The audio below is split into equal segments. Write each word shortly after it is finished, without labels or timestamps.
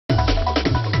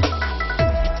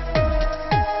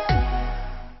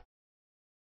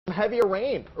heavier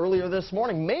rain earlier this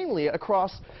morning, mainly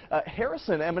across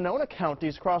Harrison and Monona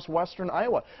counties across western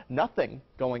Iowa. Nothing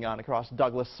going on across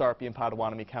Douglas, Sarpy, and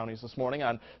Potawatomi counties this morning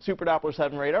on Super Doppler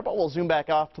 7 radar, but we'll zoom back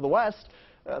off to the west.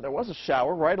 There was a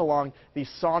shower right along the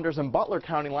Saunders and Butler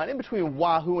County line in between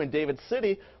Wahoo and David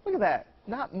City. Look at that.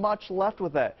 Not much left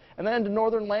with that. And then into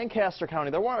northern Lancaster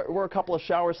County, there were a couple of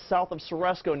showers south of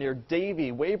Ceresco near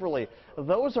Davie, Waverly.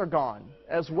 Those are gone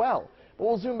as well. But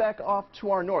we'll zoom back off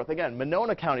to our north. Again,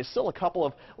 Monona County, still a couple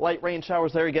of light rain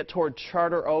showers there. You get toward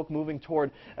Charter Oak, moving toward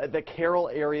the Carroll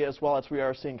area as well, as we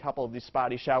are seeing a couple of these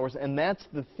spotty showers. And that's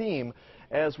the theme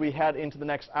as we head into the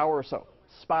next hour or so.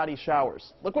 Spotty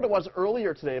showers. Look what it was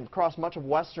earlier today across much of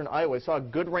western Iowa. We saw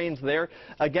good rains there.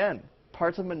 Again,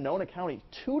 parts of Monona County,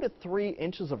 2 to 3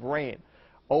 inches of rain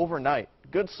overnight.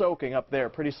 Good soaking up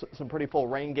there. Some pretty full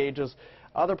rain gauges.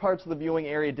 Other parts of the viewing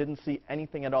area didn't see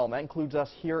anything at all, and that includes us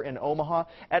here in Omaha.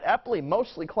 At Epley,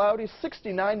 mostly cloudy,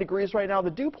 69 degrees right now. The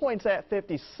dew point's at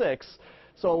 56.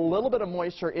 So a little bit of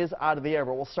moisture is out of the air,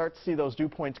 but we'll start to see those dew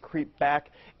points creep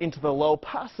back into the low,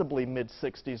 possibly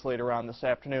mid-60s later on this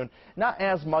afternoon. Not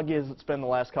as muggy as it's been the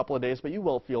last couple of days, but you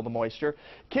will feel the moisture.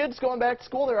 Kids going back to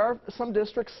school, there are some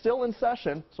districts still in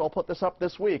session, so I'll put this up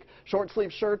this week. Short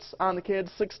sleeve shirts on the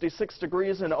kids, 66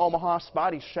 degrees in Omaha,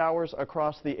 spotty showers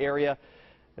across the area.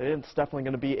 It's definitely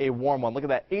going to be a warm one. Look at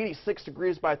that, 86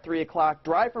 degrees by 3 o'clock.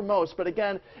 Dry for most, but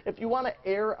again, if you want to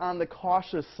err on the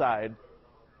cautious side,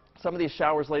 some of these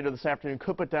showers later this afternoon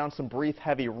could put down some brief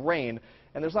heavy rain,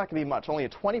 and there's not going to be much, only a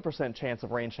 20% chance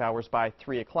of rain showers by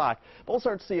 3 o'clock. But we'll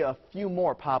start to see a few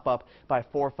more pop up by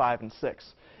 4, 5, and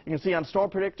 6. You can see on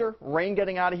Storm Predictor, rain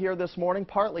getting out of here this morning,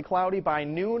 partly cloudy by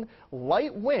noon,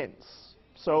 light winds,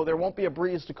 so there won't be a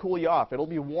breeze to cool you off. It'll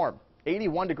be warm.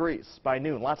 81 degrees by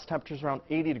noon. Lots of temperatures around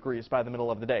 80 degrees by the middle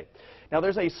of the day. Now,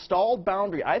 there's a stalled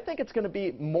boundary. I think it's going to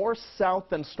be more south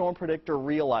than Storm Predictor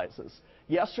realizes.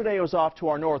 Yesterday, it was off to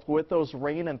our north. With those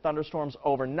rain and thunderstorms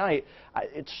overnight,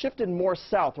 it's shifted more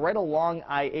south, right along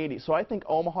I-80. So I think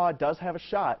Omaha does have a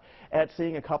shot at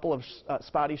seeing a couple of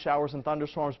spotty showers and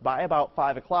thunderstorms by about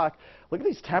 5 o'clock. Look at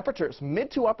these temperatures, mid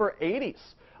to upper 80s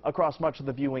across much of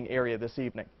the viewing area this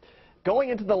evening. Going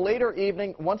into the later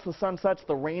evening, once the sun sets,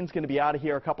 the rain's going to be out of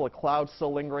here. A couple of clouds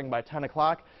still lingering by 10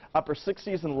 o'clock. Upper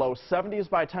 60s and low 70s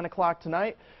by 10 o'clock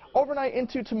tonight. Overnight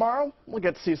into tomorrow, we'll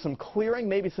get to see some clearing,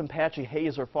 maybe some patchy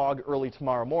haze or fog early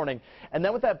tomorrow morning. And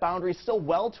then with that boundary still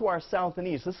well to our south and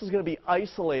east, this is going to be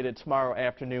isolated tomorrow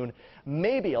afternoon.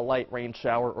 Maybe a light rain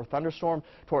shower or thunderstorm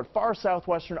toward far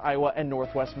southwestern Iowa and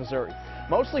northwest Missouri.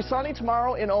 Mostly sunny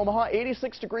tomorrow in Omaha,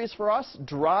 86 degrees for us.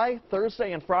 Dry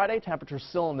Thursday and Friday, temperatures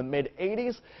still in the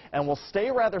mid-80s. And we'll stay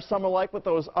rather summer-like with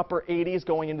those upper 80s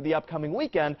going into the upcoming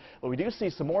weekend. But we do see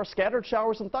some more scattered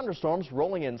showers and thunderstorms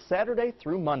rolling in Saturday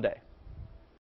through Monday.